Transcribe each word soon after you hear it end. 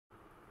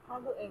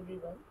Hello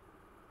everyone.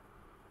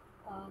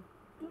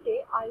 Today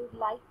I would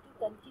like to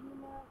continue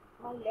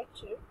my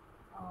lecture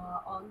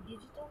on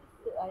digital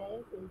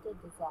IIM filter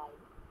design.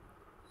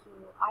 So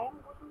I am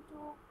going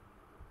to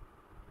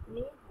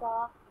make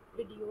the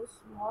video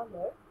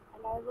smaller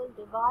and I will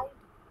divide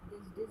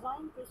this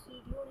design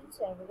procedure in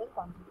several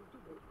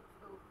consecutive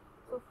videos.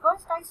 So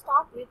first I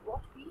start with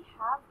what we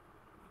have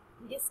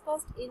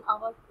discussed in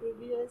our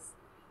previous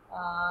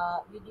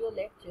video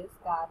lectures,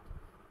 that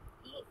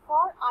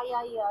for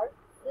IIR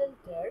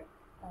filter,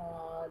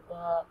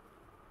 the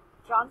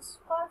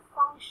transfer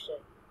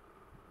function,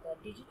 the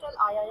digital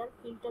IIR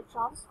filter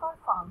transfer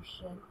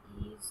function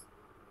is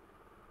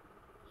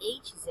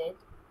Hz,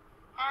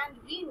 and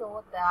we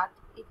know that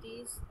it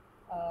is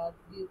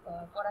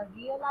for a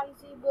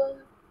realizable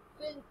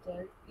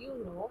filter,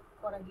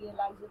 for a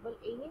realizable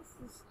any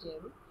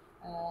system,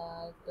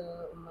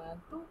 the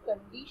two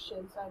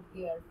conditions are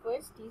there.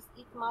 First is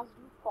it must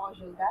be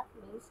causal, that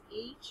means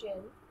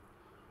Hn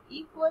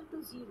equal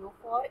to 0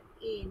 for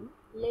n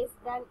less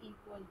than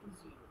equal to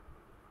 0.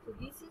 So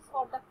this is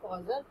for the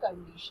causal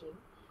condition,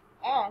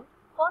 and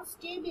for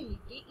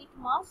stability it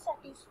must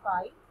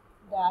satisfy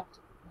that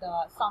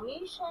the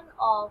summation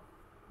of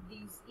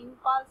these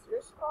impulse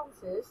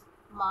responses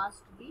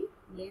must be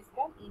less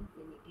than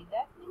infinity.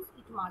 That means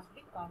it must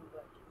be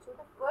converted. So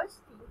the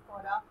first thing,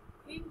 for a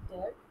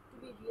filter to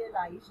be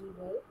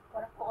realizable,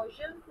 for a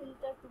causal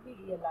filter to be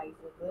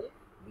realizable,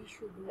 we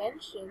should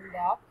mention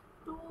that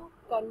two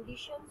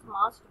conditions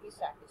must be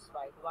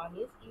satisfied. One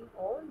is, you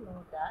all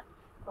know that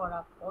for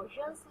a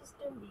causal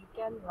system we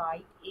can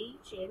write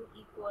Hn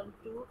equal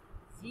to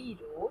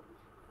 0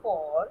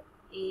 for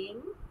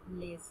n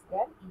less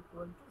than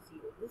equal to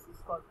 0. This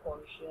is for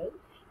causal,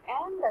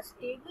 and the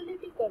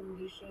stability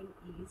condition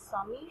is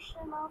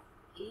summation of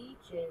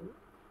Hn,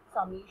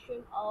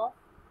 summation of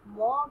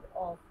mod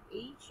of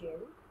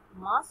Hn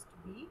must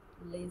be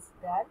less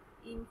than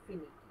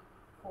infinity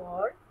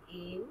for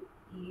n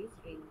is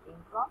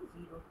ranging from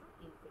 0 to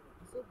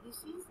infinity. So this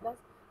is the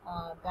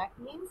that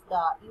means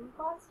the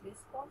impulse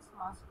response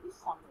must be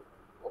summable.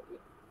 Okay.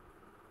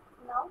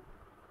 Now,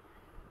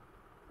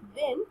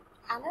 then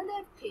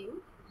another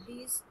thing,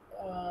 this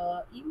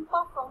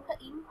from the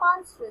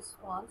impulse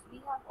response we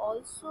have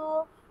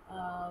also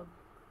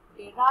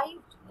we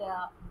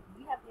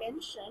have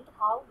mentioned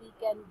how we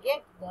can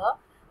get the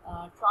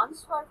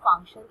transfer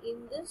function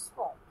in this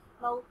form.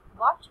 Now,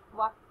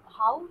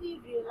 how we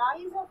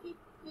realize a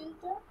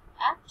filter?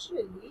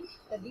 Actually,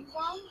 the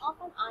design of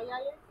an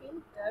IIR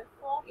filter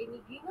for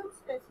any given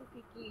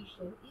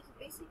specification is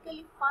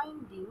basically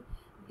finding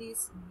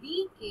this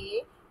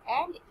Bk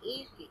and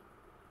Ak,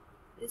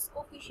 this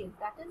coefficient,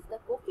 that is the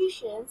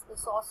coefficients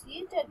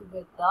associated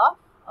with the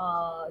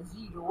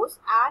zeros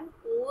and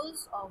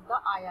poles of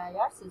the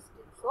IIR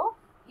system. So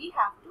we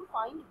have to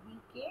find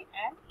Bk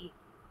and Ak.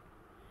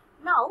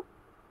 Now,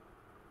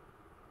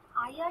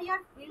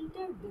 IIR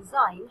filter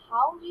design,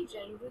 how we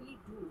generally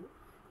do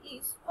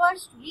is,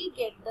 first we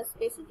get the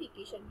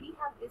specification. We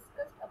have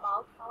discussed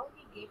about how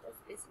we get a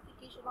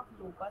specification of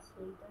low pass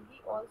filter.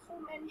 We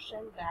also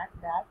mentioned that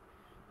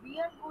we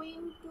are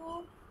going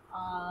to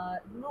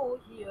know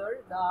here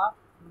the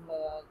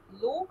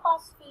low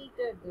pass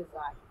filter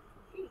design.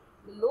 Okay,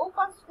 the low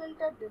pass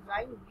filter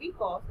design,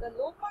 because the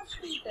low pass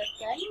filter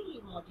can be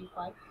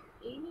modified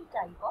any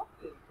type of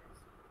filters.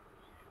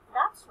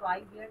 That's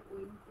why we are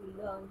going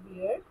to learn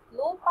here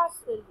low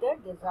pass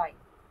filter design.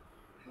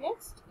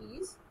 Next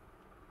is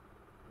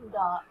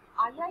the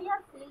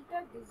IIR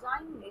filter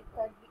design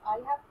method.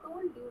 I have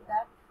told you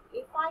that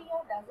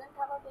FIR doesn't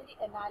have a very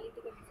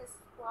analytical, it's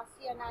a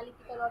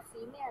quasi-analytical or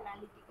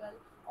semi-analytical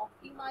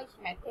optimized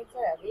methods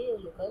are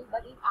available,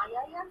 but in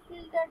IIR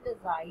filter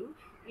design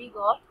we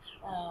got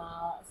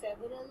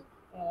several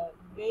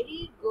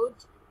very good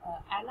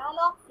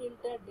analog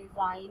filter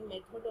design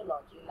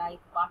methodology like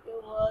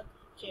Butterworth,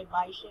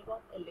 Chebyshev of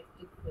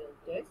electric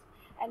filters,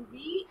 and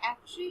we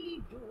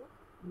actually do,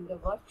 in the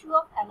virtue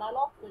of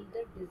analog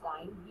filter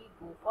design, we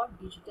go for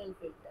digital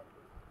filter.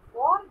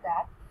 For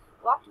that,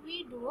 what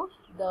we do,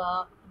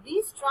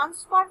 this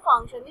transfer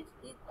function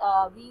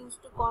we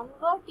used to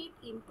convert it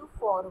into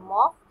form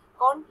of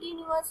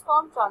continuous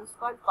form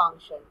transfer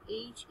function,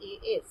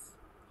 HAS.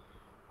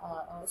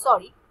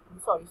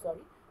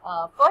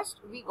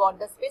 First we got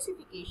the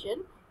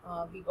specification.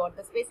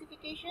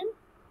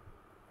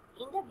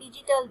 In the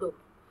digital domain.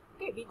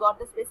 Okay, we got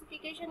the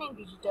specification in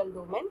digital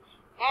domain,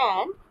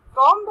 and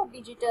from the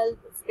digital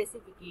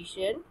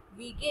specification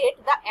we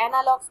get the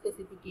analog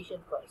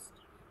specification first.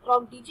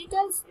 From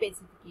digital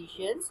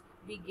specifications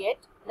we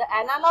get the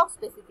analog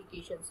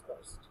specifications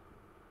first.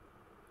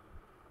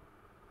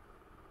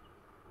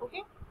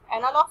 Okay,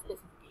 analog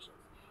specifications,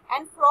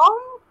 and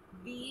from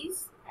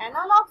these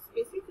analog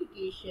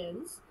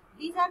specifications,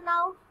 these are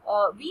now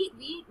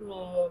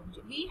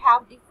we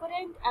have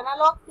different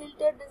analog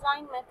filter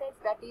design methods,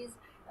 that is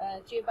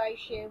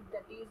Chebyshev,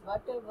 that is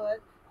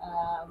Butterworth.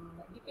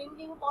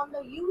 Depending upon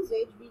the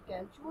usage, we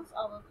can choose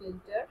our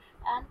filter,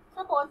 and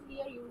suppose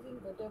we are using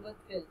Butterworth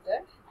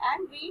filter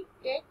and we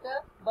take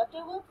the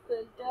Butterworth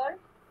filter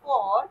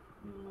for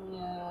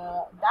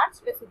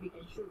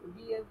specification.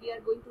 We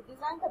are going to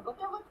design the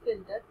Butterworth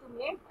filter to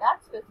make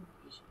that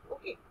specification.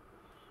 Okay.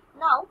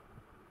 Now,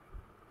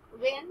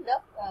 when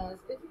the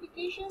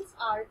specifications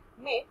are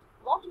met,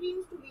 what we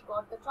used to, we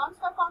got the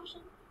transfer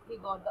function, we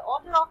got the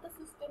order of the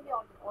system, the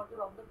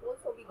order of the pole,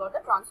 so we got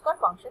the transfer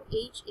function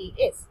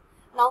HAS.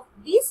 Now,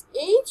 this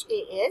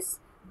HAS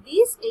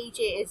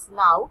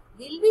now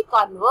will be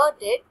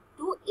converted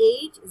to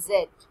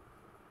HZ,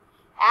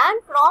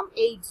 and from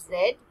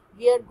HZ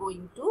we are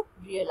going to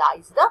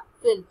realize the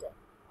filter.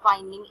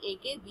 Finding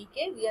AK,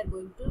 BK, we are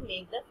going to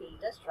make the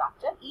filter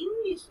structure. In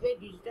this way,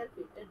 digital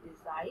filter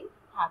design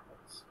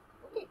happens.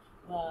 Okay,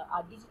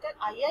 a digital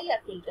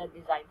IIR filter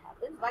design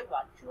happens by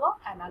virtue of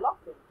analog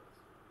filters.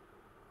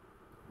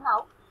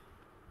 Now,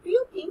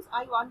 few things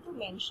I want to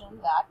mention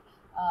that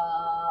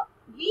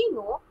we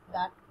know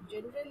that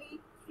generally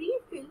three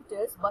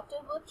filters,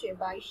 Butterworth,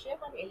 Chebyshev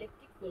and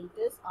electric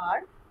filters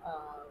are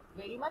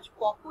very much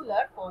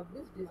popular for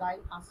this design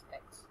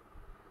aspects.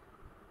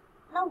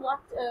 Now,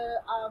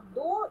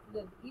 though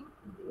in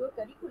your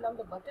curriculum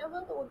the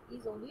Butterworth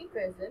is only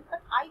present,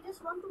 but I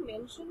just want to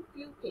mention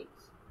few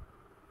things.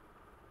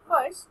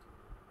 First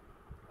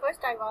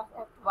I have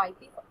to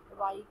wipe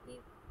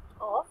it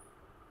off.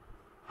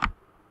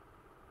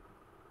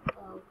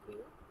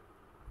 Okay.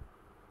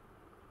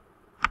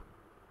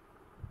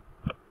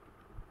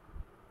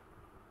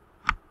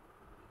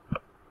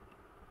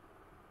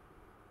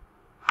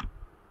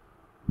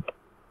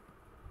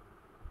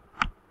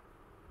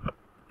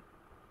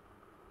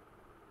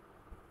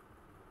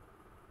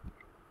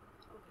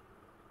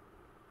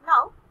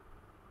 Now,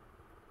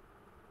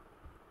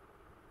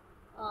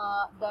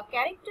 the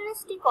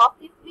characteristic of,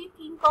 if we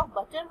think of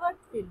Butterworth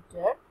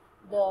filter,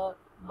 the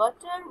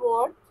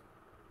Butterworth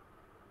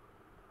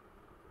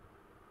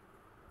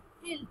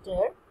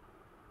filter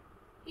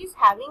is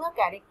having a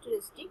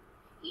characteristic.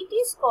 It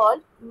is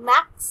called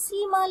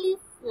maximally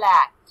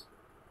flat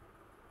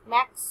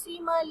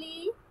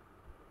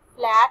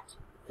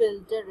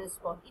filter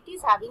response. It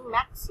is having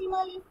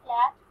maximally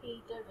flat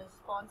filter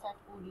response at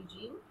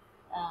origin.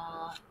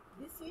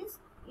 This is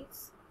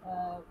its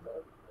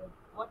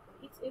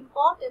its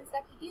importance,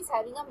 that it is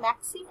having a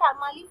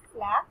maximally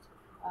flat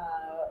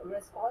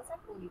response at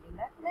origin.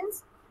 That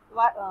means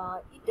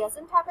it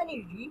doesn't have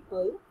any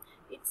ripple.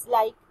 It's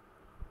like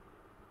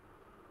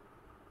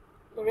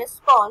the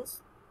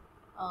response.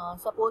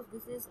 Suppose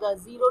this is the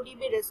 0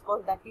 dB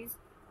response, that is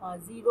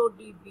 0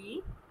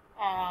 dB,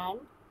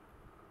 and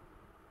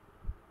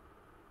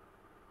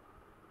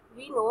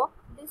we know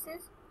this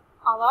is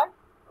our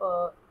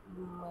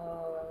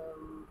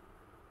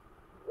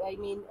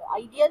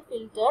ideal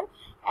filter,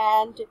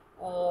 and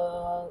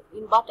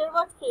in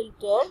Butterworth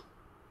filter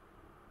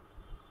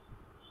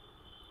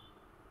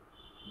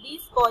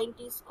this point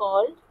is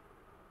called,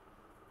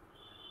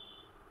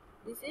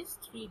 this is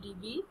 3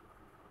 dB,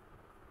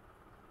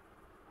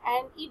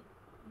 and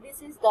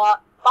this is the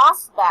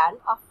pass band,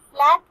 a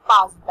flat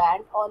pass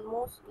band,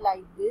 almost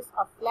like this,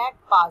 a flat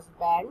pass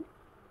band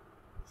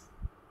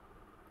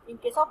in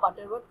case of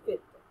Butterworth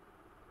filter.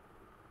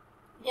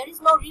 There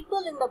is no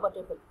ripple in the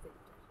Butterworth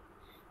filter,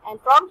 and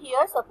from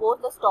here suppose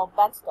the stop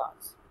band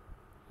starts.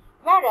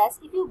 Whereas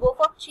if you go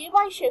for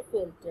Chebyshev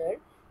filter,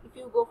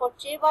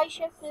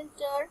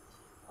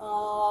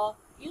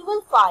 you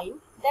will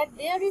find that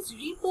there is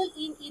ripple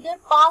in either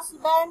pass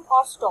band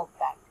or stop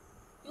band.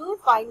 You will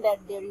find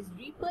that there is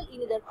ripple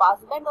in either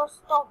pass band or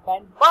stop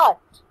band, but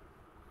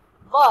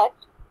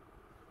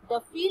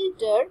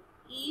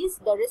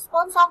the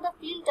response of the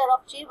filter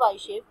of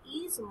Chebyshev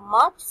is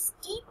much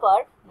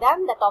steeper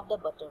than that of the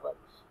Butterworth.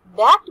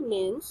 That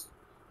means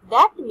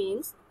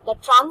the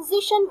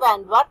transition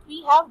band, what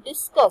we have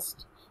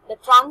discussed, the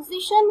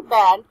transition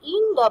band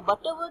in the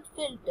Butterworth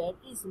filter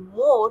is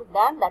more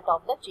than that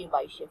of the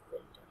Chebyshev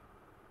filter.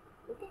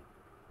 Okay.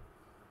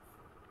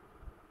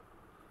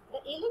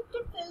 The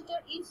electric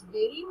filter is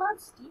very much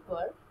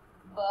steeper,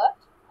 but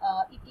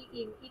it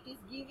is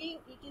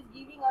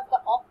giving us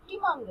the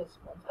optimum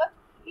response, but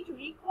it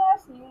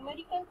requires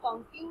numerical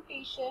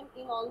computation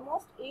in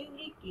almost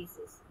every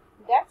cases.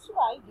 That's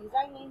why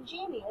design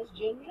engineers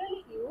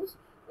generally use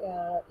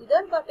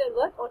either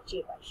Butterworth or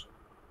Chebyshev.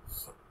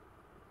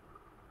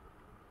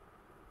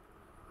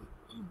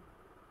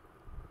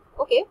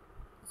 Okay,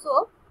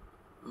 so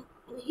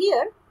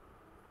here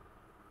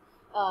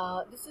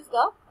this is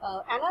the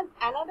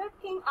another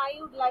thing I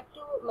would like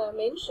to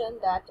mention,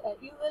 that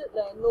you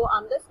will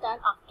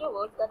understand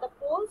afterwards, that the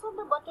poles of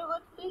the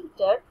Butterworth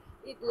filter,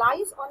 it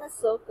lies on a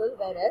circle,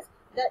 whereas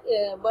the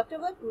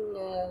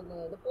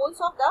the poles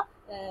of the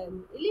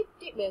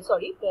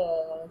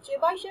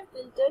Chebyshev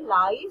filter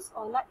lies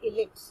on an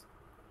ellipse.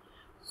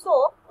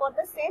 So for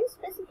the same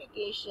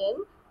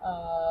specification,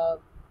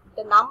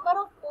 the number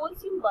of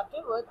poles in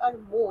Butterworth are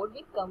more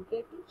with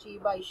compared to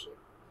Chebyshev.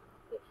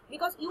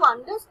 Because you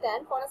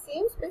understand, for the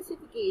same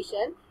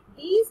specification,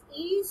 this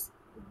is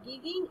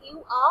giving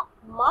you a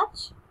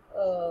much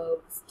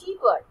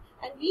steeper,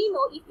 and we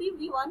know if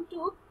we want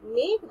to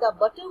make the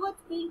Butterworth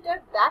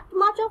filter that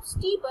much of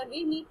steeper,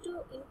 we need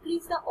to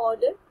increase the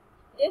order.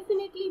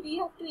 definitely we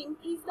have to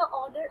increase the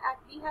order as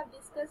we have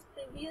discussed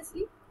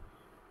previously.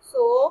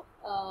 So,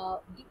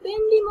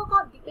 depending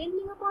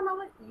upon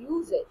our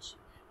usage,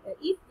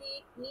 if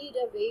we need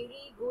a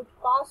very good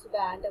pass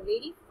band, a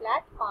very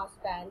flat pass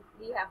band,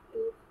 we have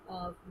to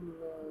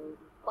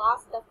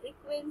pass the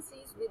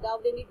frequencies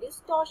without any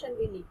distortion.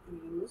 We need to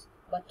use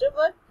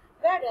Butterworth.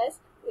 Whereas,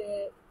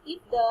 if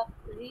the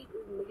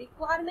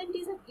requirement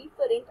is a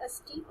different, a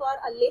steeper,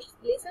 a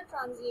lesser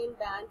transient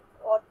band,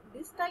 or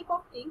this type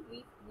of thing,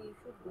 we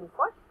should go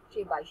for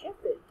Chebyshev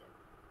filter.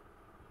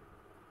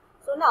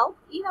 So now,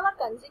 in our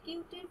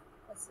consecutive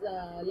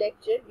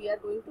lecture, we are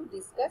going to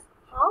discuss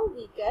how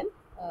we can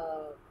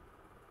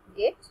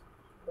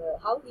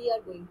how we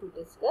are going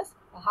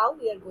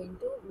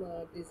to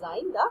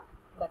design the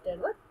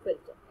Butterworth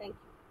filter. Thank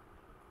you.